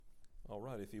All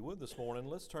right, if you would this morning,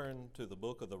 let's turn to the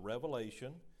book of the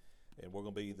Revelation. And we're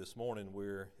going to be this morning,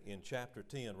 we're in chapter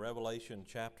 10, Revelation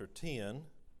chapter 10.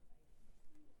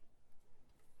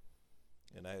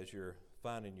 And as you're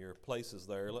finding your places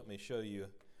there, let me show you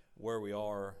where we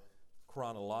are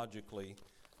chronologically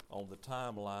on the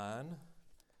timeline.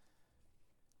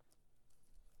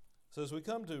 So as we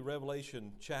come to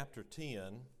Revelation chapter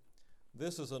 10,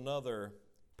 this is another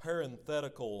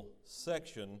parenthetical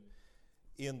section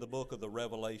in the book of the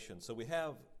Revelation. So we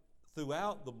have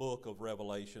throughout the book of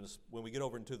Revelations, when we get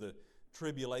over into the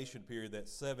tribulation period, that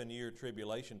 7-year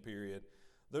tribulation period,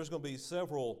 there's going to be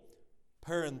several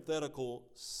parenthetical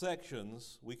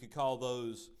sections. We could call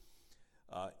those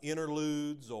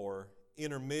interludes or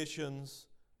intermissions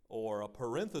or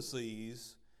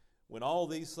parentheses, when all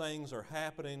these things are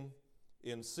happening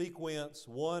in sequence,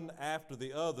 one after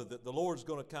the other, that the Lord's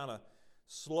going to kind of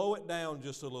slow it down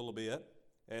just a little bit.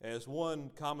 As one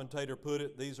commentator put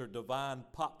it, these are divine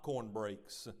popcorn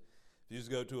breaks. If you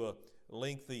just go to a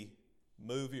lengthy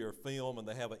movie or film and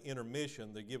they have an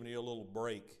intermission, they're giving you a little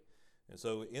break. And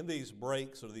so in these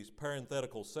breaks or these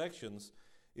parenthetical sections,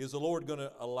 is the Lord going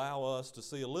to allow us to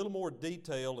see a little more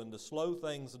detail and to slow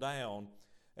things down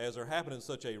as they're happening in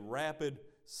such a rapid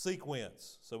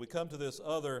sequence. So we come to this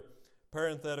other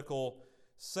parenthetical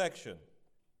section.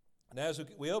 And as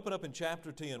we open up in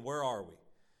chapter 10, where are we?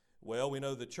 Well, we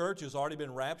know the church has already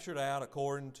been raptured out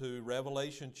according to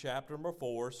Revelation chapter number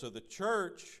 4. So the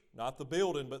church, not the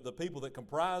building, but the people that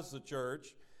comprise the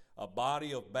church, a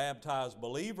body of baptized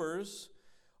believers,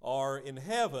 are in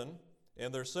heaven,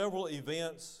 and there are several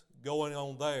events going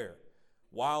on there.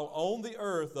 While on the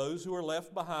earth, those who are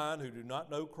left behind, who do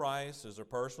not know Christ as their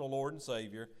personal Lord and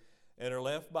Savior, and are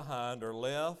left behind, are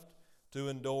left to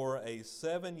endure a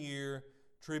 7-year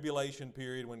tribulation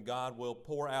period when God will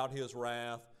pour out His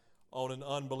wrath on an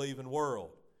unbelieving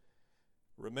world.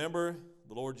 Remember,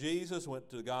 the Lord Jesus went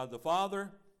to God the Father.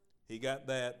 He got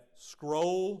that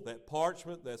scroll, that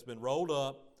parchment that's been rolled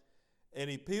up, and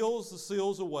He peels the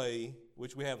seals away,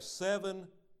 which we have 7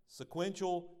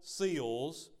 sequential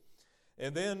seals.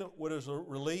 And then what is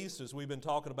released, as we've been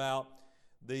talking about,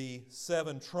 the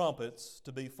 7 trumpets,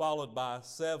 to be followed by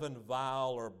 7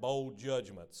 vile or bold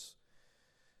judgments.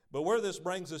 But where this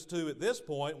brings us to at this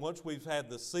point, once we've had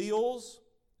the seals,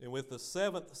 and with the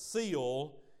 7th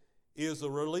seal is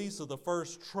the release of the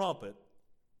first trumpet,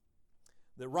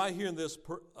 that right here in this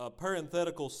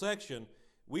parenthetical section,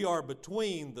 we are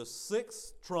between the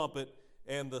 6th trumpet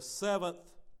and the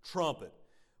 7th trumpet,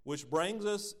 which brings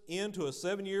us into a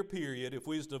 7-year period, if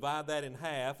we just divide that in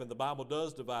half, and the Bible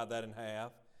does divide that in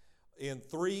half, in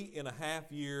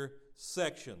 3.5-year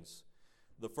sections.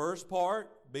 The first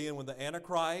part being when the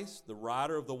Antichrist, the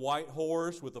rider of the white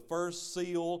horse, with the first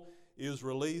seal is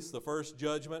released, the first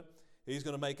judgment. He's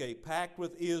going to make a pact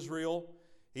with Israel.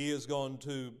 He is going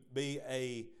to be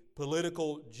a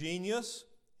political genius.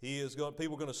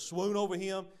 People are going to swoon over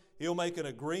him. He'll make an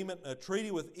agreement, a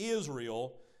treaty with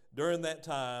Israel during that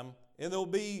time, and there'll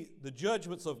be the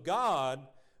judgments of God,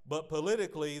 but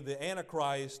politically the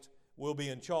Antichrist will be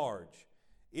in charge.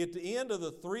 At the end of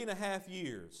the 3.5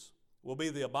 years will be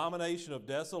the abomination of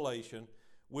desolation,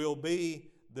 will be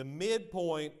the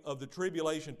midpoint of the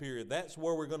tribulation period. That's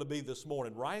where we're going to be this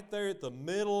morning, right there at the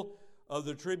middle of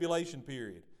the tribulation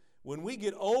period. When we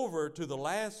get over to the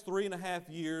last 3.5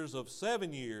 years of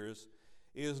 7 years,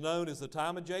 is known as the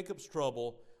time of Jacob's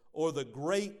trouble, or the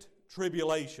Great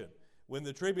Tribulation. When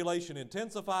the tribulation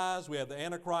intensifies, we have the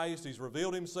Antichrist. He's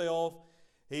revealed himself.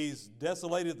 He's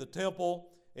desolated the temple,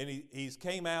 and he's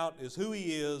came out as who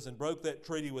he is and broke that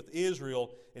treaty with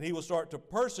Israel, and he will start to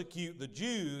persecute the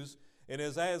Jews. And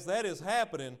as that is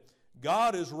happening,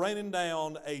 God is raining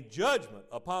down a judgment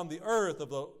upon the earth of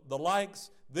the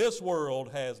likes this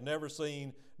world has never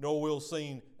seen nor will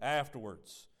see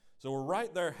afterwards. So we're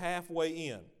right there halfway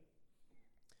in.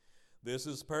 This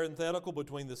is parenthetical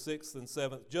between the 6th and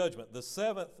 7th judgment. The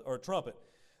 7th, or trumpet.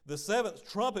 The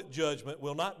 7th trumpet judgment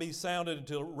will not be sounded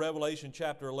until Revelation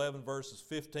chapter 11, verses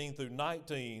 15 through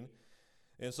 19.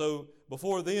 And so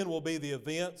before then will be the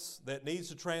events that needs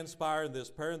to transpire in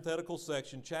this parenthetical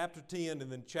section, chapter 10,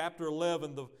 and then chapter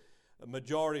 11, the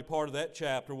majority part of that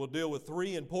chapter, will deal with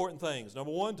 3 important things.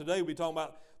 Number 1, today we'll be talking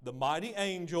about the mighty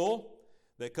angel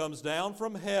that comes down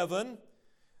from heaven.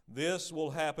 This will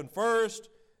happen first.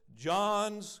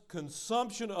 John's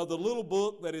consumption of the little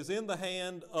book that is in the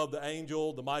hand of the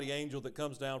angel, the mighty angel that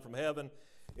comes down from heaven.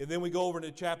 And then we go over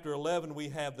into chapter 11, we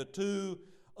have the 2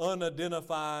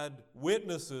 unidentified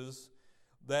witnesses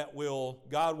that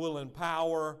God will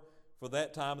empower for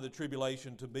that time of the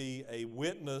tribulation to be a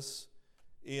witness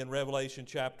in Revelation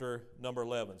chapter number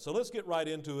 11. So let's get right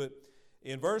into it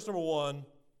In verse number 1,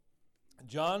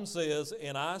 John says,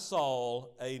 "And I saw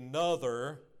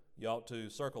another," you ought to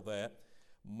circle that,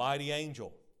 "mighty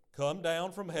angel come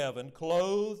down from heaven,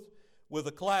 clothed with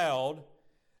a cloud,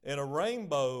 and a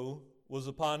rainbow was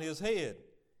upon his head.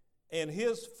 And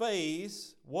his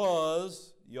face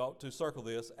was," you ought to circle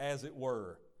this, as it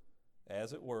were,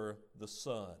 the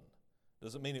sun.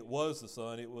 Doesn't mean it was the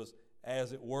sun, it was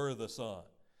as it were the sun.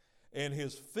 "And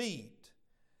his feet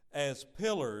as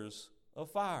pillars of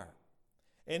fire.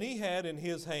 And he had in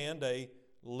his hand a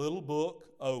little book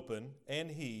open,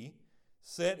 and he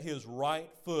set his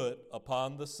right foot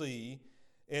upon the sea,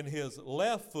 and his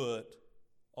left foot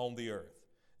on the earth."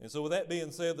 And so with that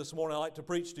being said, this morning I'd like to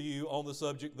preach to you on the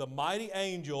subject, the mighty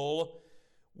angel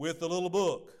with the little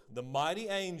book. The mighty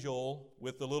angel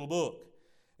with the little book.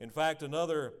 In fact,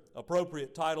 another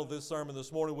appropriate title of this sermon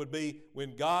this morning would be,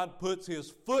 "When God Puts His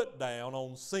Foot Down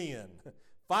on Sin."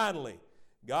 Finally,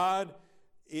 God,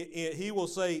 He will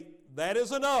say, "That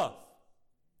is enough."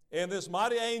 And this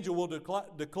mighty angel will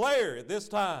declare at this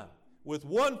time, with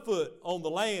one foot on the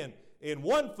land and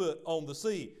one foot on the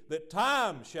sea, that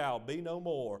time shall be no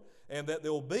more, and that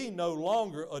there will be no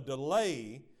longer a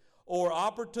delay or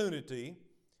opportunity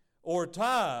or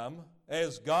time,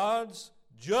 as God's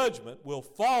judgment will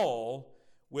fall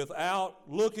without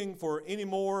looking for any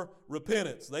more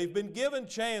repentance. They've been given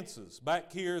chances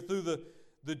back here through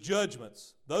the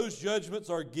judgments. Those judgments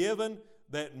are given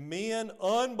that men,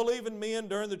 unbelieving men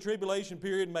during the tribulation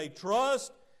period, may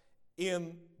trust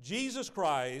in Jesus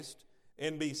Christ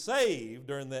and be saved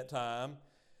during that time.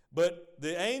 But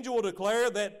the angel will declare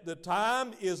that the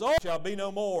time is over, shall be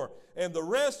no more. And the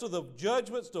rest of the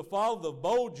judgments to follow, the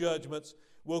bowl judgments,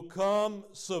 will come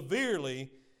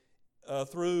severely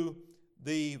through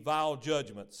the vial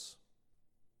judgments.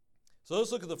 So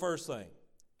let's look at the first thing.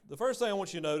 The first thing I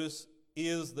want you to notice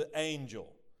is the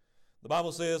angel. The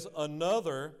Bible says,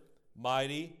 "Another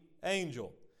mighty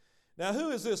angel." Now,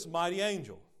 who is this mighty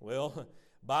angel? Well,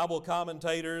 Bible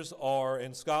commentators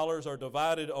and scholars are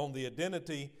divided on the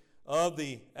identity of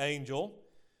the angel.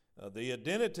 The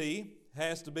identity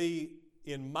has to be,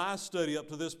 in my study up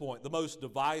to this point, the most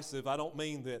divisive. I don't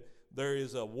mean that there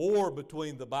is a war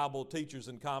between the Bible teachers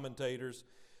and commentators,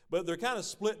 but they're kind of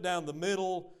split down the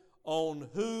middle on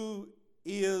who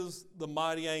is the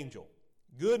mighty angel.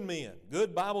 Good men,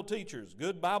 good Bible teachers,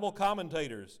 good Bible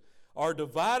commentators are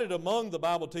divided among the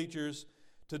Bible teachers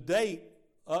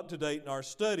up to date in our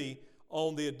study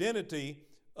on the identity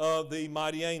of the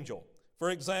mighty angel. For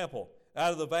example,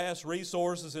 out of the vast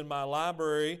resources in my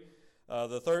library,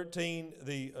 the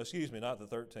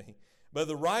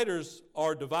writers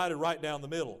are divided right down the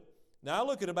middle. Now I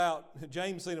look at about,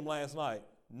 James seen them last night,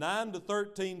 9 to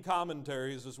 13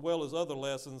 commentaries as well as other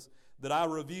lessons that I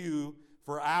review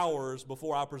for hours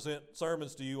before I present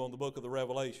sermons to you on the book of the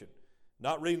Revelation.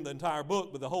 Not reading the entire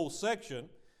book, but the whole section.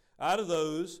 Out of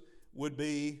those would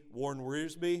be Warren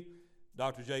Wiersbe,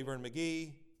 Dr. J. Vernon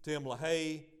McGee, Tim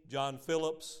LaHaye, John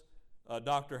Phillips,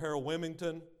 Dr. Harold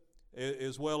Wilmington,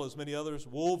 as well as many others.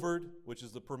 Woolvard, which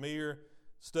is the premier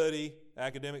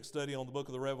academic study on the book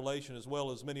of the Revelation, as well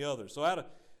as many others. So out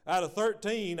of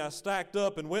 13, I stacked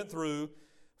up and went through.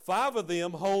 5 of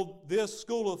them hold this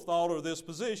school of thought or this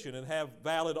position and have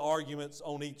valid arguments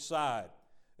on each side.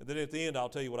 And then at the end, I'll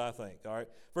tell you what I think. All right.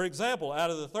 For example,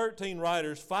 out of the 13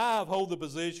 writers, 5 hold the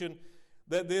position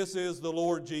that this is the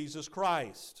Lord Jesus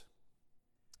Christ.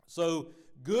 So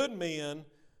good men,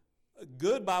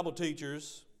 good Bible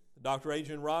teachers, Dr.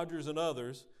 Adrian Rogers and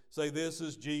others, say this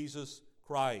is Jesus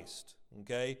Christ,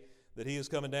 okay, that He is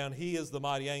coming down. He is the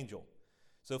mighty angel.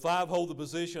 So 5 hold the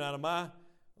position out of my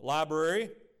library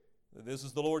that this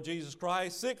is the Lord Jesus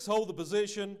Christ. 6 hold the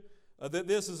position that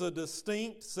this is a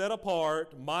distinct,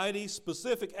 set-apart, mighty,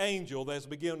 specific angel that's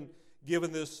been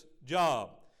given this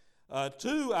job.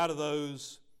 2 out of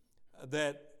those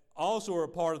that also are a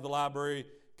part of the library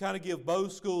kind of give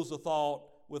both schools of thought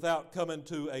without coming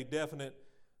to a definite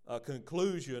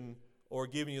conclusion or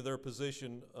giving you their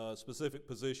position, specific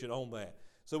position on that.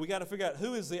 So we got to figure out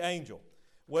who is the angel.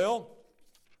 Well,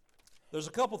 there's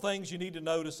a couple things you need to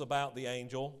notice about the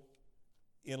angel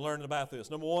in learning about this.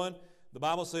 Number 1, the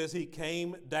Bible says He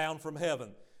came down from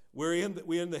heaven. We're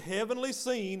in the heavenly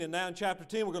scene, and now in chapter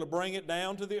 10 we're going to bring it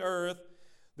down to the earth.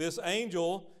 This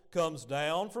angel comes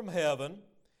down from heaven,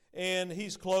 and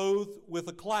He's clothed with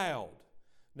a cloud.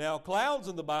 Now, clouds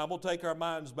in the Bible take our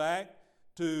minds back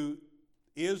to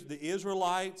the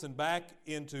Israelites and back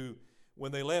into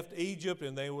when they left Egypt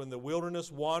and they were in the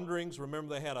wilderness wanderings.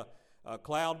 Remember, they had a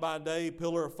cloud by day,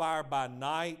 pillar of fire by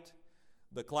night.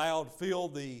 The cloud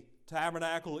filled the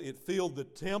tabernacle. It filled the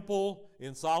temple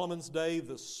in Solomon's day.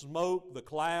 The smoke, the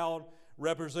cloud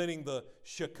representing the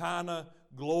Shekinah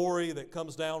glory that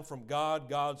comes down from God,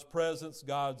 God's presence,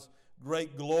 God's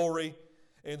great glory.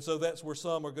 And so that's where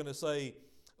some are going to say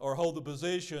or hold the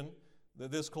position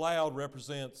that this cloud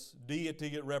represents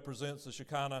deity. It represents the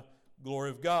Shekinah glory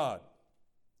of God.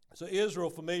 So Israel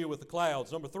familiar with the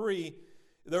clouds. Number 3,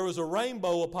 there was a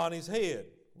rainbow upon his head.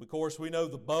 Of course, we know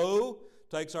the bow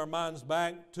takes our minds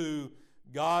back to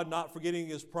God not forgetting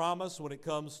His promise when it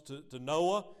comes to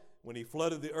Noah, when he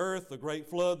flooded the earth, the great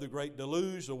flood, the great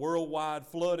deluge, the worldwide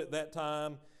flood at that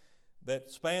time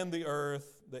that spanned the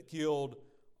earth, that killed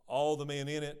all the men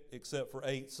in it except for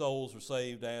 8 souls were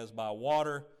saved as by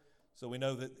water. So we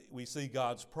know that we see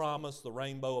God's promise, the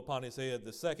rainbow upon his head.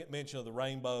 The second mention of the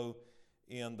rainbow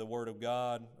in the Word of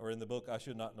God, or in the book, not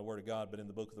in the Word of God, but in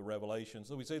the book of the Revelation.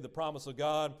 So we see the promise of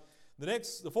God.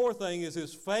 The fourth thing is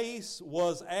his face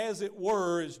was as it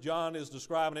were, as John is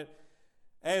describing it,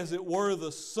 as it were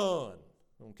the sun.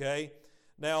 Okay?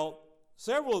 Now,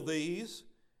 several of these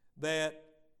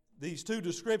 2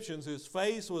 descriptions, his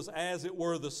face was as it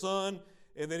were the sun,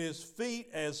 and then his feet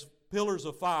as pillars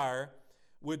of fire,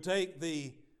 would take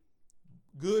the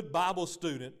good Bible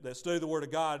student that studied the Word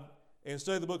of God and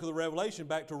studied the book of the Revelation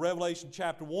back to Revelation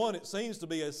chapter 1. It seems to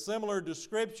be a similar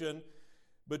description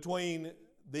between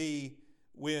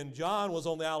when John was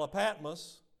on the Isle of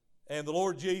Patmos and the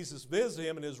Lord Jesus visited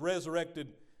him in his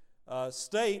resurrected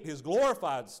state, his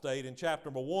glorified state in chapter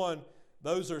number 1.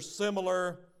 Those are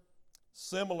similarities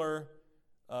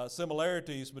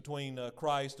between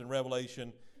Christ and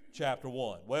Revelation chapter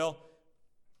 1. Well,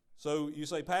 so you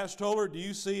say, Pastor Toller, do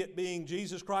you see it being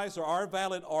Jesus Christ? There are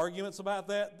valid arguments about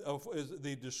that.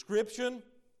 The description,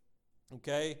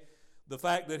 okay, the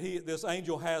fact that this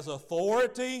angel has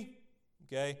authority,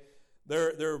 okay,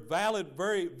 there are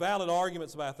very valid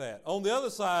arguments about that. On the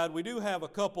other side, we do have a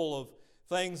couple of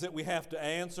things that we have to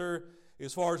answer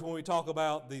as far as when we talk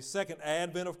about the second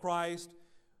advent of Christ,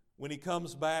 when he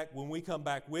comes back, when we come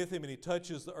back with him and he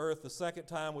touches the earth the second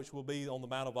time, which will be on the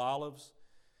Mount of Olives.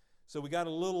 So we got a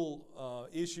little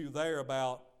issue there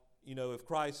about, if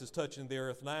Christ is touching the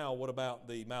earth now, what about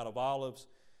the Mount of Olives?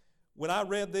 When I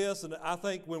read this, and I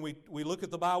think when we look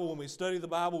at the Bible, when we study the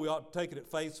Bible, we ought to take it at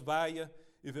face value.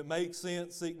 If it makes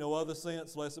sense, seek no other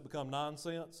sense, lest it become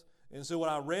nonsense. And so when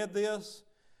I read this,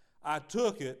 I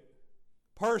took it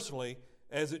personally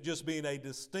as it just being a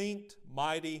distinct,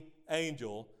 mighty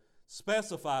angel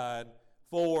specified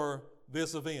for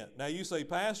this event. Now you say,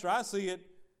 Pastor, I see it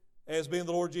as being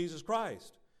the Lord Jesus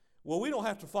Christ. Well, we don't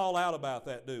have to fall out about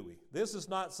that, do we? This is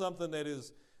not something that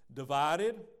is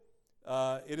divided.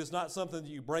 It is not something that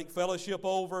you break fellowship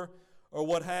over or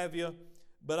what have you.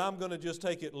 But I'm going to just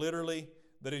take it literally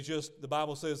that it's just, the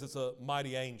Bible says it's a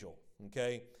mighty angel,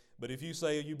 okay? But if you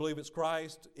say you believe it's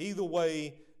Christ, either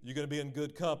way, you're going to be in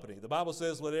good company. The Bible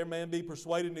says, let every man be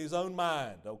persuaded in his own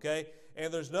mind, okay?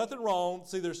 And there's nothing wrong.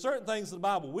 See, there's certain things in the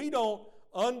Bible we don't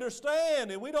understand,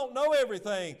 and we don't know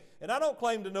everything. And I don't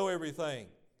claim to know everything.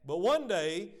 But one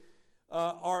day,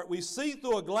 we see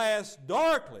through a glass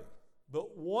darkly,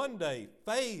 but one day,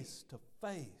 face to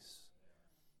face.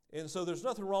 And so there's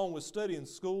nothing wrong with studying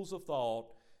schools of thought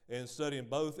and studying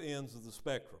both ends of the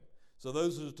spectrum. So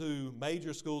those are the 2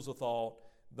 major schools of thought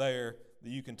there that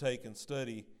you can take and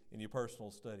study in your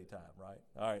personal study time, right?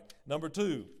 All right. Number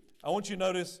 2, I want you to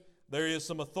notice there is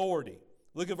some authority.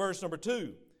 Look at verse number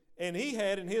 2. And he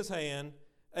had in his hand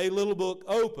a little book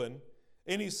open,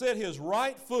 and he set his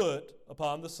right foot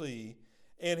upon the sea,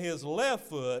 and his left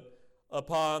foot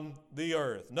upon the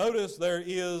earth. Notice there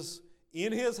is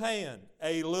in his hand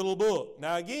a little book.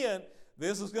 Now again,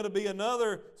 this is going to be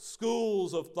another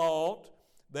schools of thought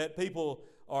that people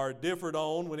are differed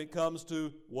on when it comes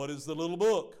to what is the little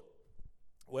book.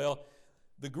 Well,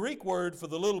 the Greek word for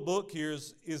the little book here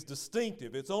is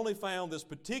distinctive. It's only found this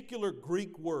particular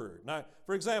Greek word. Now,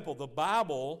 for example, the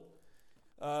Bible,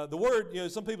 the word,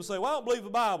 some people say, well, I don't believe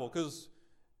the Bible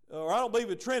or I don't believe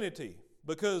the Trinity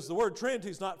because the word Trinity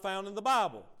is not found in the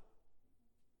Bible.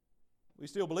 We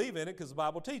still believe in it because the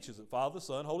Bible teaches it, Father,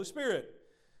 Son, Holy Spirit.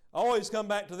 I always come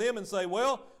back to them and say,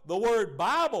 well, the word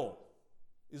Bible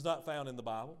is not found in the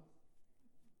Bible.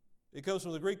 It comes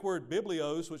from the Greek word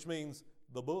biblios, which means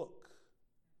the book.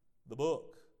 The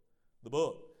book. The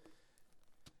book.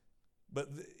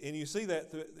 And you see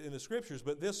that in the Scriptures,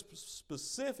 but this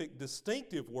specific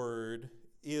distinctive word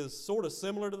is sort of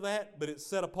similar to that, but it's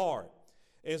set apart.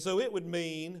 And so it would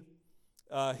mean,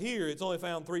 here it's only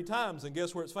found 3 times, and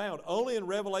guess where it's found? Only in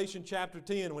Revelation chapter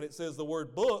 10, when it says the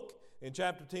word book in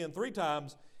chapter 10 3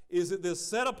 times, is it this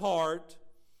set apart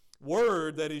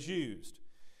word that is used.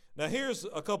 Now here's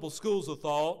a couple schools of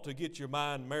thought to get your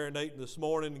mind marinating this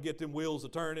morning and get them wheels a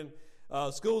turning.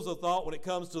 schools of thought when it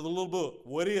comes to the little book.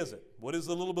 What is it? What is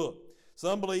the little book?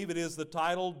 Some believe it is the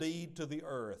title deed to the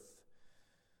earth.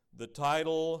 The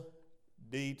title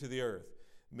deed to the earth.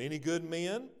 Many good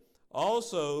men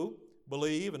also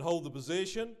believe and hold the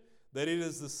position that it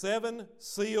is the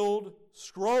 7-sealed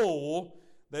scroll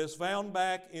that is found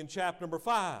back in chapter number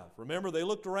 5. Remember, they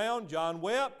looked around, John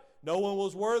wept, no one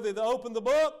was worthy to open the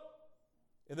book,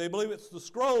 and they believe it's the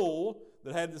scroll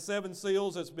that had the 7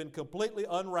 seals that's been completely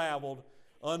unraveled,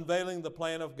 unveiling the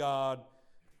plan of God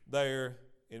there,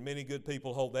 and many good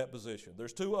people hold that position.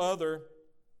 There's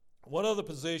one other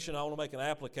position I want to make an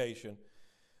application.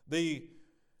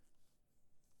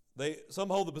 Some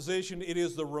hold the position it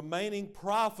is the remaining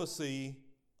prophecy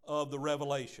of the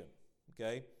Revelation.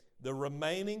 Okay? The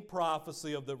remaining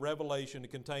prophecy of the Revelation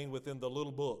contained within the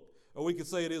little book. Or we could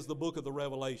say it is the book of the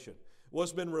Revelation.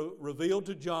 What's been revealed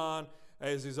to John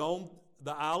as he's on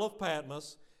the Isle of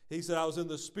Patmos. He said, I was in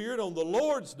the Spirit on the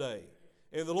Lord's day.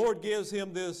 And the Lord gives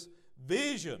him this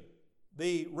vision,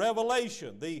 the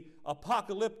revelation, the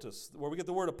apocalyptus, where we get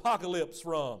the word apocalypse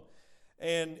from.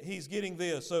 And he's getting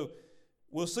this. So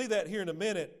we'll see that here in a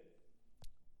minute,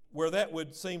 where that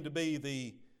would seem to be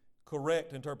the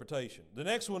correct interpretation. The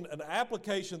next one, an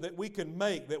application that we can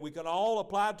make, that we can all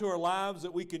apply to our lives,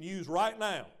 that we can use right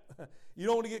now. You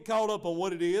don't want to get caught up on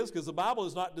what it is, because the Bible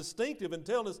is not distinctive in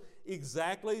telling us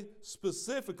exactly,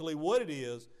 specifically what it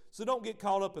is. So don't get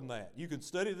caught up in that. You can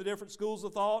study the different schools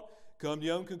of thought, come to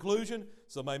your own conclusion.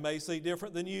 Somebody may see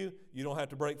different than you. You don't have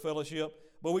to break fellowship.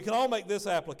 But we can all make this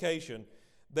application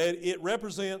that it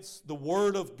represents the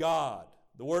Word of God.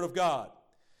 The Word of God.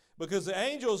 Because the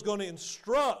angel is going to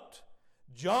instruct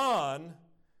John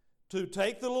to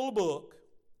take the little book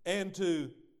and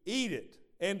to eat it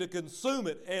and to consume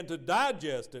it and to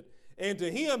digest it. And to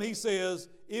him, he says,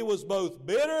 it was both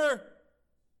bitter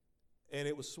and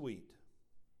it was sweet.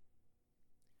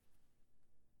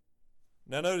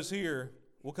 Now notice here,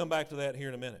 we'll come back to that here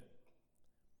in a minute.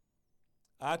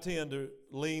 I tend to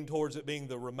lean towards it being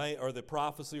the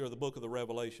prophecy or the book of the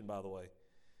Revelation, by the way.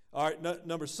 All right,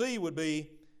 number C would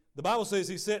be, the Bible says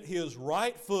he set his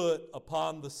right foot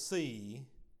upon the sea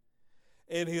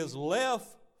and his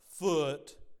left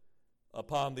foot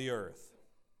upon the earth.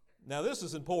 Now this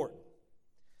is important.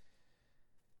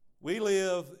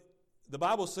 The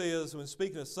Bible says, when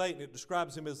speaking of Satan, it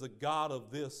describes him as the god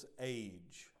of this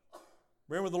age.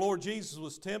 Remember the Lord Jesus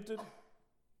was tempted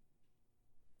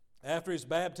after his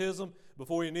baptism,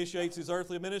 before he initiates his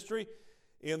earthly ministry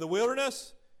in the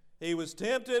wilderness. He was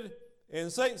tempted,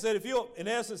 and Satan said, if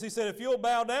you'll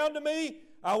bow down to me,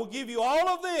 I will give you all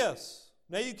of this.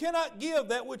 Now you cannot give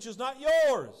that which is not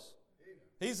yours.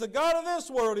 He's the God of this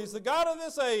world. He's the God of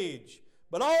this age.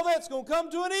 But all that's going to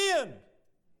come to an end.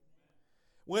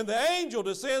 When the angel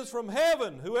descends from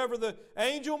heaven, whoever the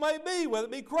angel may be, whether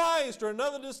it be Christ or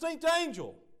another distinct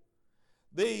angel,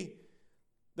 the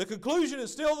conclusion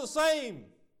is still the same.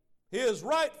 His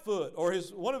right foot, or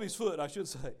one of his foot, I should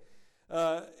say,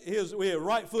 his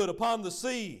right foot upon the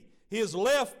sea, his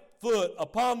left foot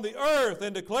upon the earth,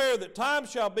 and declare that time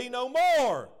shall be no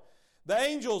more. The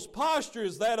angel's posture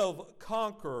is that of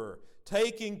conqueror,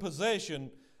 taking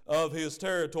possession of his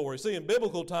territory. See, in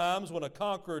biblical times, when a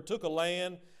conqueror took a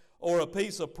land or a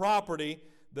piece of property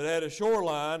that had a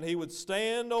shoreline, he would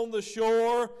stand on the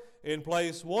shore and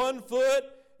place one foot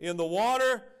in the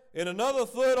water and another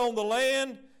foot on the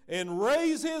land and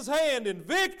raise his hand in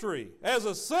victory as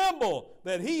a symbol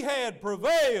that he had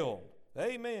prevailed.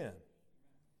 Amen.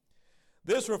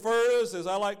 This refers, as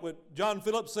I like what John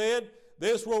Phillips said,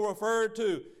 this will refer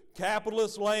to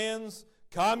capitalist lands,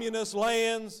 communist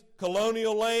lands,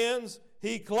 colonial lands.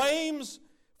 He claims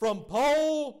from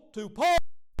pole to pole.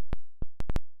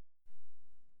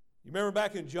 You remember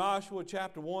back in Joshua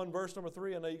chapter 1, verse number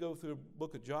 3? I know you go through the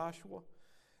book of Joshua.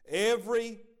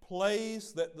 Every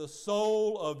place that the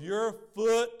sole of your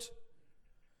foot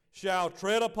shall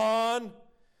tread upon,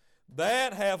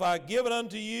 that have I given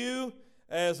unto you,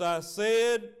 as I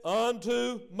said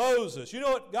unto Moses. You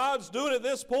know what God's doing at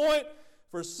this point?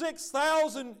 For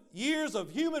 6,000 years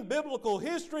of human biblical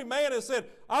history, man has said,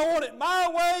 I want it my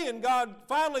way, and God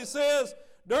finally says,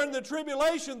 during the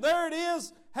tribulation, there it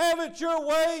is, have it your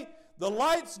way. The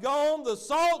light's gone, the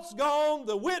salt's gone,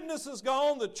 the witness is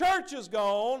gone, the church is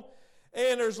gone,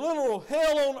 and there's literal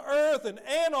hell on earth and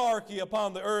anarchy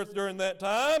upon the earth during that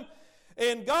time.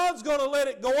 And God's going to let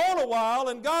it go on a while,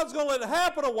 and God's going to let it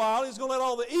happen a while. He's going to let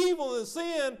all the evil and the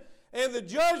sin and the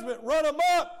judgment run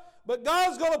amok. But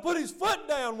God's going to put his foot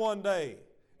down one day.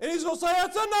 And he's going to say,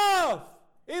 that's enough.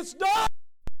 It's done.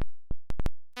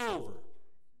 Over.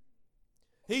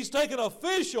 He's taken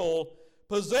official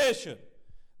possession.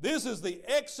 This is the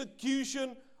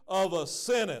execution of a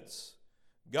sentence.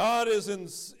 God is in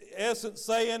essence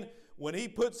saying, when He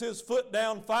puts His foot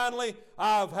down finally,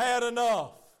 I've had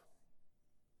enough.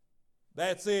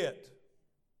 That's it.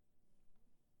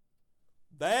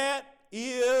 That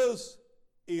is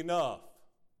enough.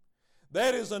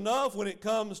 That is enough when it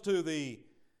comes to the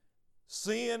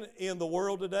sin in the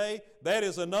world today. That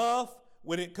is enough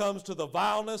when it comes to the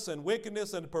vileness and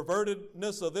wickedness and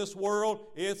pervertedness of this world.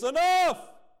 It's enough.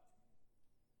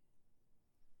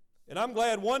 And I'm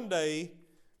glad one day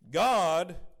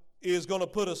God is going to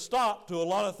put a stop to a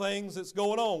lot of things that's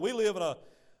going on. We live in a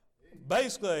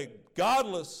basically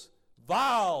godless,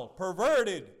 vile,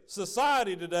 perverted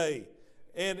society today.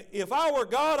 And if I were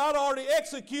God, I'd already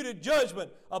executed judgment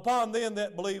upon them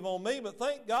that believe on me. But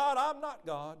thank God I'm not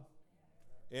God.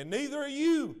 And neither are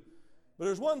you. But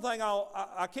there's one thing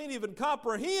I can't even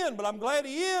comprehend, but I'm glad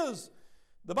He is.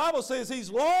 The Bible says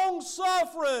He's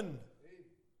long-suffering.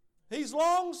 He's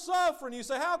long-suffering. You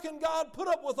say, how can God put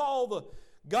up with all the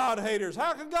God-haters?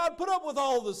 How can God put up with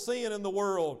all the sin in the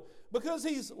world? Because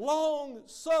He's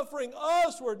long-suffering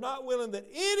us. We're not willing that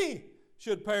any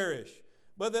should perish,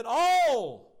 but that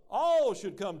all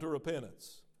should come to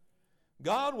repentance.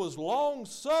 God was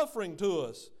long-suffering to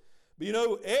us. But you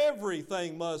know,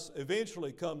 everything must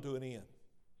eventually come to an end.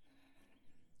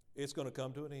 It's going to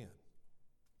come to an end.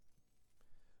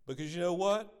 Because you know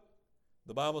what?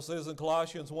 The Bible says in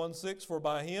Colossians 1:6, for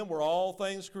by Him were all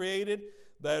things created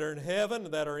that are in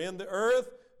heaven, that are in the earth,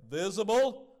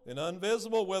 visible and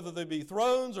invisible, whether they be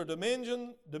thrones or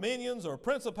dominions or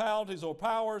principalities or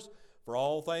powers, for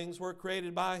all things were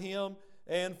created by Him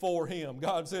and for Him.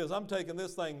 God says, I'm taking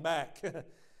this thing back.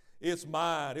 It's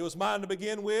mine. It was mine to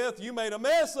begin with. You made a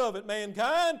mess of it,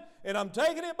 mankind, and I'm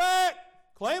taking it back,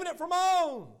 claiming it for my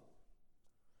own.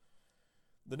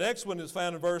 The next one is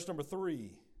found in verse number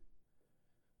 3.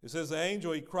 It says, the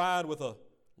angel, he cried with a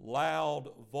loud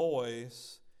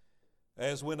voice,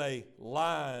 as when a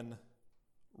lion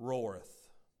roareth.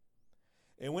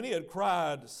 And when he had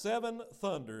cried, 7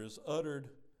 thunders uttered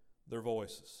their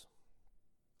voices.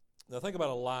 Now think about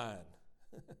a lion.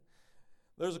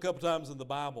 There's a couple times in the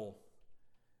Bible,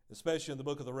 especially in the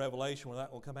book of the Revelation, where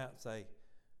that will come out and say,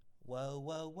 whoa,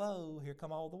 whoa, whoa, here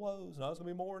come all the woes. No, it's going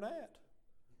to be more than that.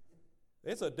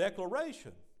 It's a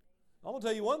declaration. I'm going to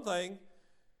tell you one thing.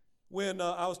 When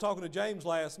I was talking to James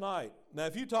last night, now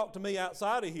if you talk to me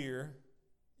outside of here,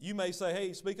 you may say,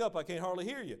 hey, speak up, I can't hardly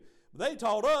hear you. But they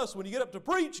taught us, when you get up to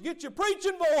preach, get your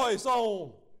preaching voice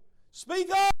on. Speak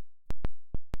up.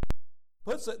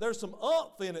 There's some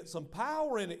umph in it, some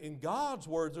power in it in God's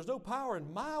words. There's no power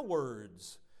in my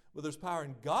words, but there's power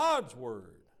in God's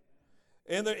word.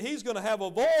 And He's going to have a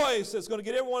voice that's going to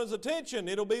get everyone's attention.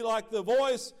 It'll be like the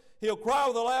voice, He'll cry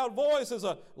with a loud voice as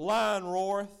a lion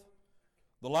roareth.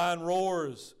 The lion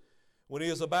roars when he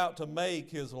is about to make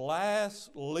his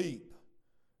last leap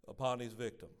upon his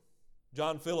victim.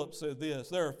 John Phillips said this,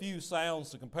 there are few sounds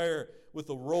to compare with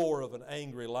the roar of an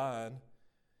angry lion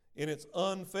in its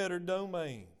unfettered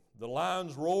domain. The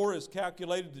lion's roar is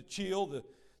calculated to chill the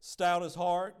stoutest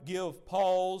heart, give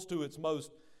pause to its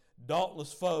most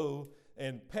dauntless foe,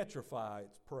 and petrify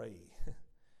its prey.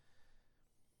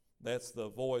 That's the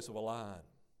voice of a lion.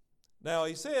 Now,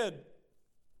 he said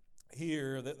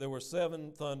here that there were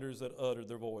 7 thunders that uttered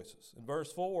their voices. In verse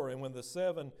 4, and when the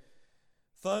 7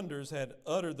 thunders had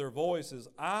uttered their voices,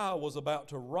 I was about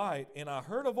to write, and I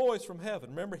heard a voice from heaven.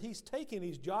 Remember, he's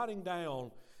jotting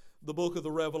down the book of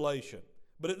the Revelation.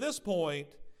 But at this point,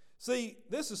 see,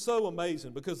 this is so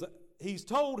amazing because he's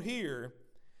told here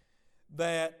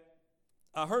that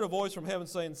I heard a voice from heaven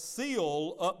saying,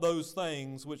 seal up those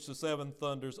things which the 7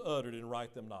 thunders uttered and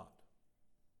write them not.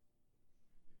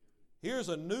 Here's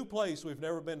a new place we've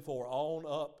never been before, on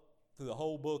up through the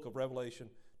whole book of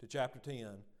Revelation to chapter 10.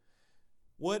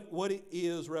 What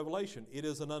is Revelation? It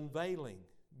is an unveiling.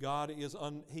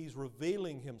 He's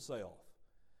revealing Himself.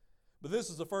 But this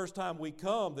is the first time we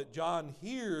come that John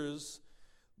hears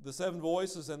the 7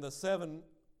 voices and the 7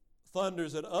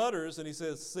 thunders it utters, and he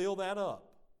says, seal that up.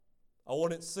 I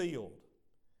want it sealed.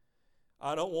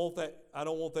 I don't want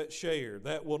that shared.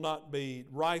 That will not be,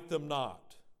 write them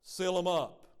not. Seal them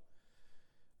up.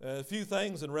 A few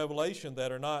things in Revelation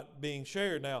that are not being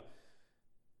shared. Now,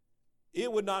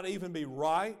 it would not even be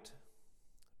right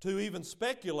to even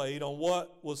speculate on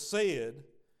what was said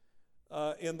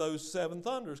in those 7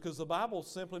 thunders, because the Bible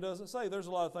simply doesn't say. There's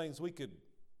a lot of things we could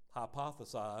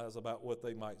hypothesize about what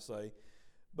they might say,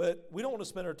 but we don't want to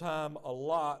spend our time a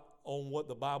lot on what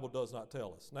the Bible does not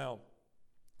tell us. Now,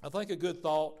 I think a good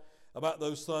thought about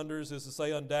those thunders is to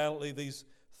say undoubtedly these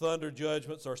thunder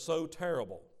judgments are so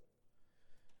terrible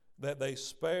that they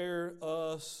spare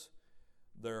us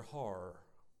their horror.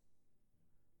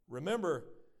 Remember,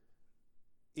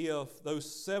 if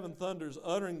those seven thunders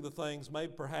uttering the things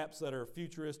maybe perhaps that are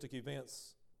futuristic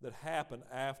events that happen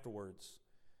afterwards,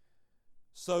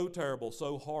 so terrible,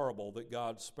 so horrible that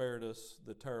God spared us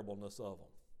the terribleness of them.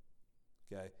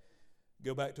 Okay?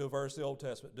 Go back to a verse of the Old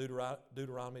Testament,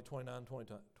 Deuteronomy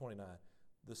 29:29.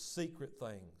 The secret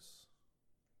things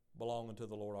belonging to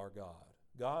the Lord our God.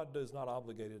 God is not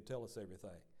obligated to tell us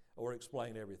everything or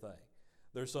explain everything.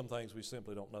 There's some things we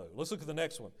simply don't know. Let's look at the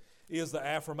next one, is the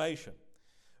affirmation.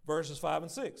 Verses 5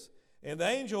 and 6. And the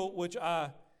angel which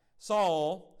I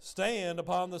saw stand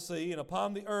upon the sea and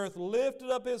upon the earth lifted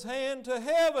up his hand to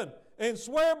heaven and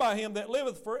sware by him that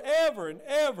liveth forever and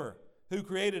ever, who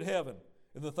created heaven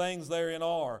and the things therein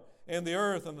are, and the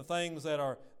earth and the things that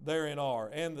are therein are,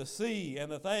 and the sea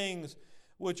and the things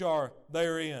which are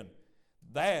therein,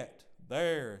 that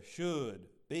there should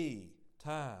be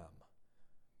time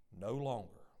no longer.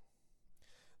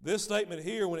 This statement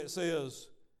here, when it says,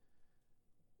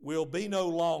 will be no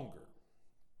longer,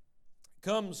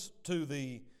 comes to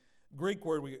the Greek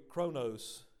word we get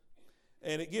chronos,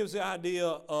 and it gives the idea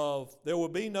of there will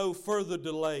be no further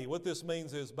delay. What this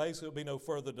means is basically there will be no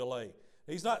further delay.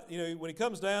 He's not, when he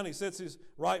comes down, he sets his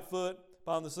right foot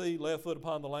upon the sea, left foot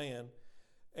upon the land,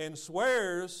 and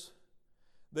swears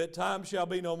that time shall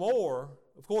be no more.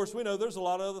 Of course, we know there's a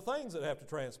lot of other things that have to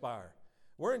transpire.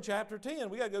 We're in chapter 10.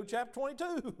 We got to go to chapter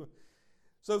 22.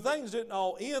 So things didn't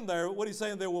all end there. What he's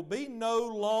saying, there will be no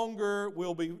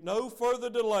further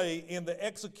delay in the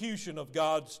execution of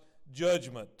God's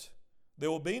judgment. There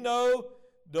will be no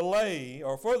delay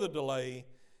or further delay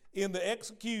in the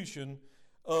execution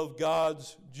of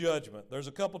God's judgment. There's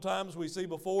a couple times we see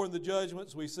before in the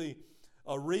judgments, we see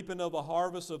a reaping of a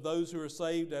harvest of those who are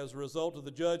saved as a result of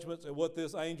the judgments. And what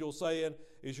this angel's saying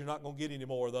is you're not going to get any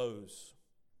more of those.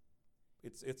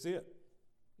 It's it.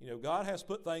 God has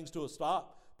put things to a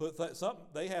stop. Something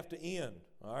they have to end.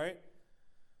 All right.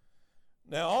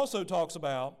 Now also talks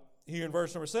about here in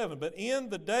verse number 7, but in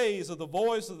the days of the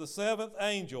voice of the seventh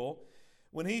angel,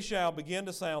 when he shall begin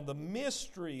to sound, the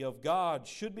mystery of God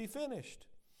should be finished,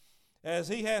 as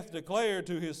he hath declared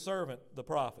to his servant the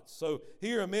prophets. So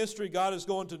here a mystery, God is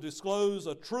going to disclose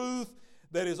a truth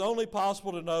that is only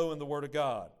possible to know in the Word of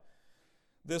God.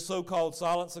 This so-called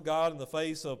silence of God in the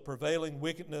face of prevailing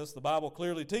wickedness, the Bible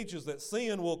clearly teaches that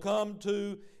sin will come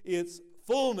to its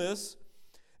fullness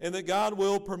and that God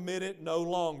will permit it no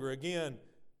longer. Again,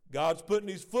 God's putting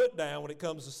his foot down when it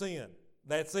comes to sin.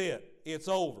 That's it. It's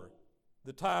over.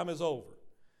 The time is over.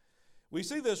 We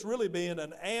see this really being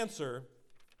an answer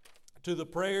to the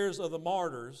prayers of the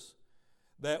martyrs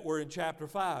that were in chapter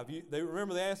 5.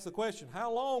 Remember they asked the question,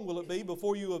 how long will it be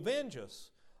before you avenge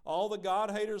us? All the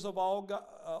God haters of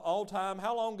all time,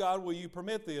 how long, God, will you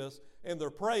permit this? And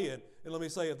they're praying. And let me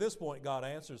say, at this point, God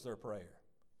answers their prayer.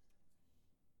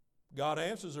 God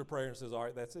answers their prayer and says, all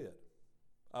right, that's it.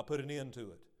 I'll put an end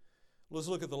to it. Let's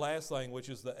look at the last thing, which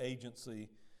is the agency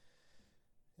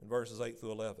in verses 8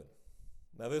 through 11.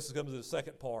 Now this comes to the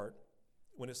second part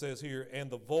when it says here, and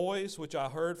the voice which I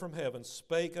heard from heaven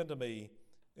spake unto me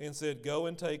and said, go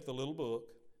and take the little book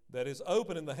that is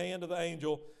open in the hand of the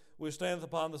angel which standeth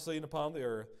upon the sea and upon the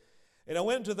earth. And I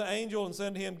went to the angel and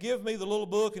said to him, give me the little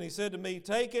book. And he said to me,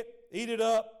 take it, eat it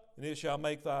up, and it shall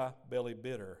make thy belly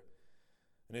bitter,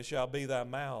 and it shall be thy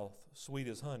mouth sweet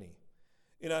as honey.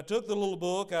 And I took the little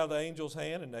book out of the angel's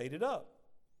hand and ate it up.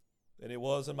 And it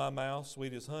was in my mouth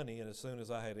sweet as honey, and as soon as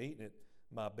I had eaten it,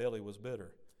 my belly was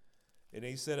bitter. And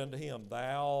he said unto him,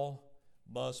 thou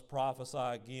must prophesy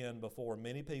again before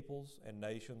many peoples and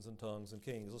nations and tongues and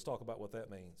kings. Let's talk about what that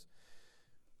means.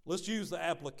 Let's use the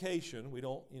application. We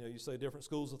don't, you say different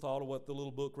schools of thought of what the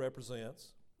little book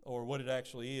represents or what it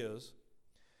actually is.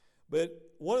 But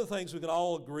one of the things we can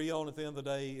all agree on at the end of the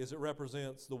day is it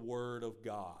represents the Word of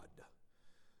God.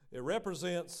 It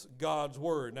represents God's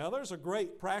Word. Now, there's a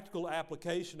great practical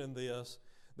application in this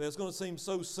that's going to seem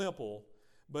so simple,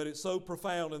 but it's so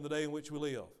profound in the day in which we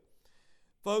live.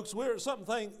 Folks, some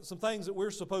things that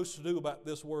we're supposed to do about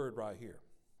this Word right here.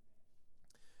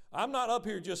 I'm not up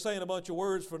here just saying a bunch of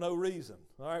words for no reason.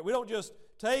 All right, we don't just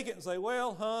take it and say,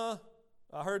 well,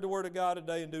 I heard the Word of God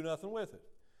today and do nothing with it.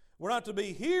 We're not to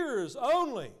be hearers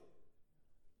only,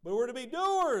 but we're to be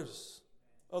doers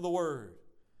of the Word.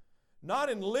 Not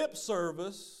in lip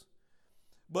service,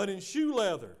 but in shoe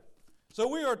leather. So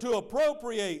we are to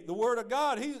appropriate the Word of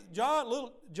God. I should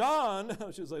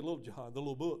say little John, the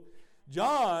little book.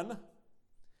 John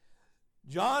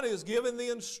is given the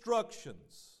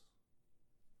instructions.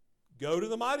 Go to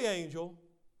the mighty angel,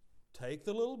 take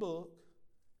the little book,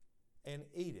 and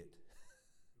eat it.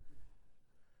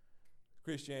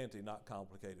 Christianity, not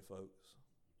complicated, folks.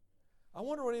 I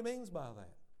wonder what he means by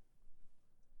that.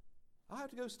 I have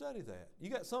to go study that. You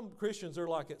got some Christians that are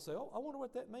like it, say, oh, I wonder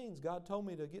what that means. God told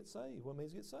me to get saved. What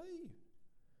means get saved?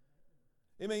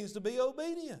 It means to be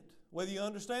obedient, whether you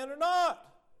understand or not.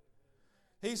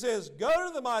 He says, go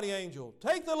to the mighty angel,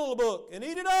 take the little book and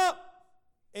eat it up.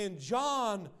 And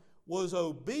John was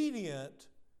obedient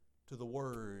to the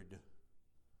Word.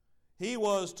 He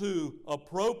was to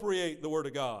appropriate the Word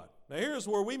of God. Now here's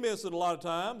where we miss it a lot of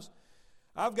times.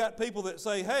 I've got people that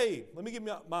say, hey, let me give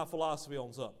you my philosophy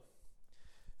on something.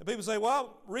 And people say,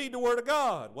 well, read the Word of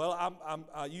God. Well,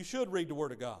 you should read the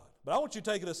Word of God. But I want you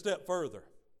to take it a step further.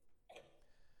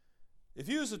 If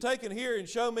you was to take it here and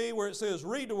show me where it says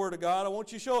read the Word of God, I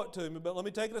want you to show it to me. But let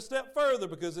me take it a step further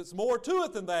because it's more to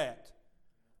it than that.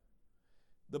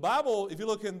 The Bible, if you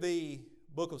look in the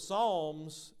book of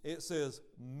Psalms, it says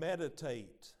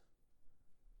meditate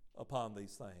upon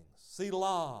these things.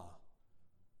 Selah.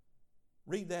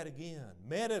 Read that again.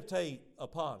 Meditate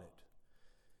upon it.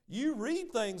 You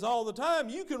read things all the time.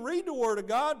 You can read the Word of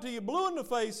God till you're blue in the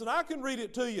face, and I can read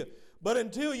it to you. But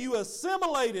until you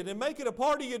assimilate it and make it a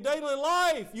part of your daily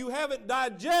life, you haven't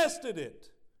digested it.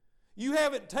 You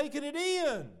haven't taken it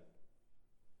in.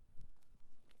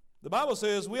 The Bible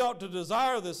says we ought to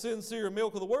desire the sincere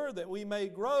milk of the Word that we may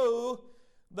grow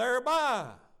thereby.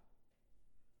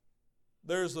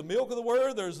 There's the milk of the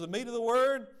Word, there's the meat of the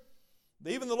Word.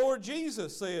 Even the Lord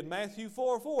Jesus said, Matthew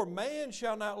 4:4, man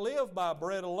shall not live by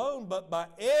bread alone, but by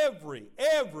every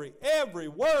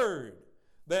word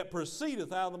that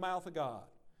proceedeth out of the mouth of God.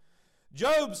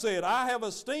 Job said, I have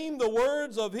esteemed the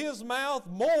words of his mouth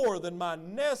more than my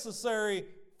necessary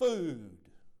food.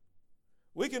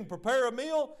 We can prepare a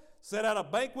meal, set out a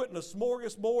banquet and a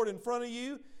smorgasbord in front of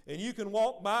you, and you can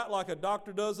walk by it like a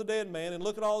doctor does a dead man and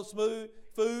look at all the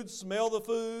food, smell the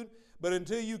food, but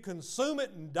until you consume it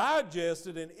and digest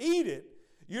it and eat it,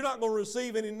 you're not going to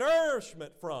receive any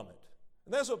nourishment from it.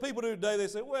 And that's what people do today. They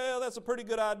say, well, that's a pretty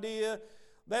good idea.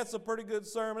 That's a pretty good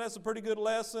sermon. That's a pretty good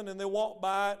lesson. And they'll walk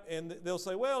by it and they'll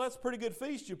say, well, that's a pretty good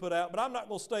feast you put out, but I'm not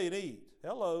going to stay and eat.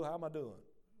 Hello, how am I doing?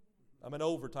 I'm in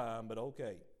overtime, but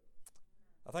okay.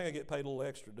 I think I get paid a little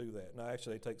extra to do that. No,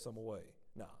 actually, they take some away.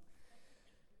 No.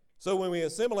 So when we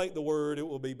assimilate the Word, it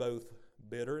will be both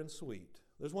bitter and sweet.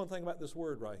 There's one thing about this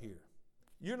Word right here.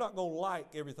 You're not going to like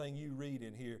everything you read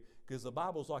in here because the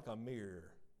Bible's like a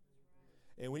mirror.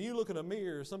 And when you look in a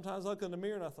mirror, sometimes I look in the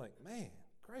mirror and I think, man,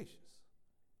 gracious,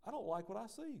 I don't like what I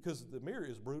see because the mirror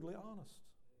is brutally honest.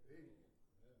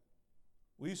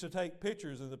 We used to take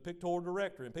pictures in the pictorial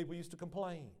directory and people used to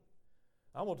complain.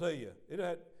 I'm going to tell you,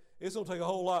 it's going to take a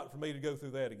whole lot for me to go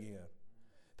through that again.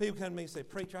 People come to me and say,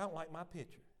 preacher, I don't like my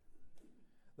picture.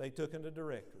 They took in the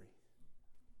directory.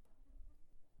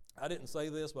 I didn't say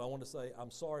this, but I want to say,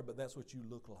 I'm sorry, but that's what you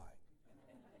look like.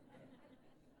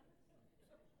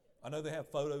 I know they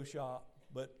have Photoshop,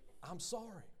 but I'm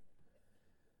sorry.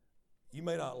 You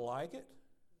may not like it,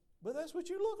 but that's what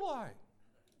you look like.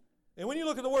 And when you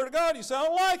look at the Word of God, you say, I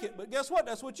don't like it, but guess what?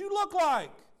 That's what you look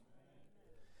like.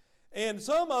 And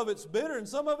some of it's bitter and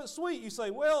some of it's sweet. You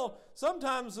say, well,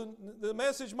 sometimes the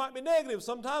message might be negative,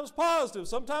 sometimes positive,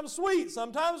 sometimes sweet,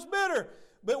 sometimes bitter.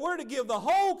 But we're to give the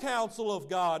whole counsel of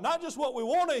God, not just what we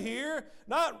want to hear,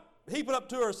 not heaping up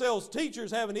to ourselves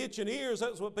teachers having itching ears.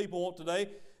 That's what people want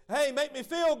today. Hey, make me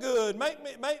feel good.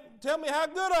 Tell me how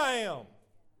good I am.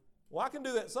 Well, I can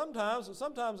do that sometimes, but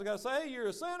sometimes I got to say, hey, you're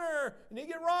a sinner. You need to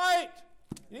get right.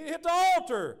 You need to hit the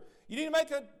altar. You need to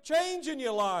make a change in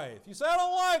your life. You say, I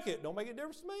don't like it. Don't make a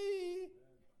difference to me.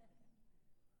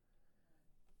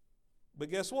 But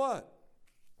guess what?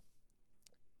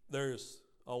 There's,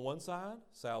 on one side,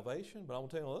 salvation, but I'm going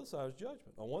to tell you on the other side is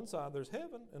judgment. On one side, there's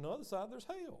heaven, and on the other side, there's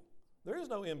hell. There is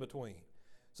no in-between.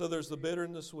 So there's the bitter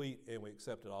and the sweet, and we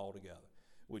accept it all together.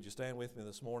 Would you stand with me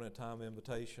this morning at time of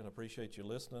invitation? I appreciate you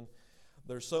listening.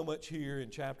 There's so much here in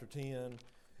chapter 10.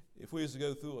 If we was to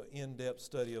go through an in-depth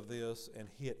study of this and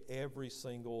hit every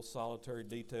single solitary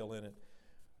detail in it,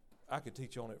 I could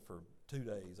teach on it for 2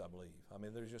 days, I believe. I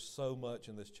mean, there's just so much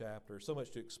in this chapter, so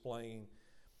much to explain.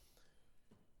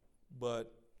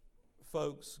 But,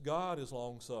 folks, God is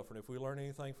long-suffering. If we learn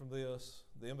anything from this,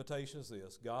 the invitation is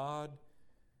this. God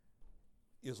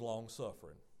is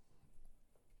long-suffering.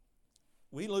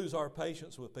 We lose our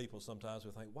patience with people sometimes.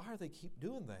 We think, why do they keep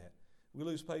doing that? We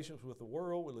lose patience with the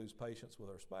world. We lose patience with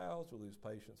our spouse. We lose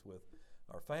patience with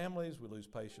our families. We lose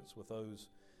patience with those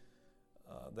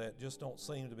that just don't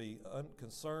seem to be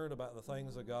unconcerned about the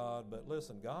things of God. But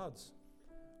listen, God's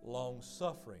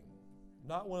long-suffering.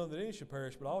 Not one of the any should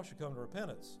perish, but all should come to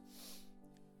repentance.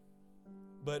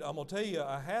 But I'm going to tell you,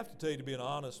 I have to tell you, to be an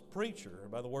honest preacher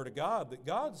by the Word of God, that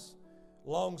God's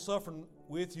long-suffering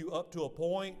with you up to a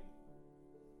point,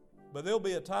 but there'll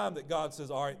be a time that God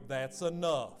says, all right, that's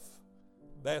enough.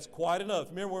 That's quite enough.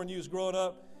 Remember when you was growing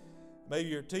up, maybe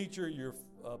your teacher, your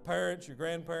parents, your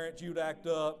grandparents, you'd act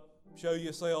up, show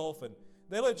yourself, and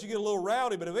they let you get a little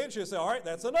rowdy, but eventually they say, all right,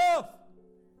 that's enough.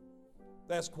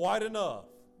 That's quite enough.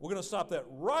 We're going to stop that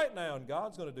right now, and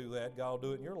God's going to do that. God will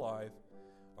do it in your life.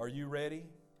 Are you ready?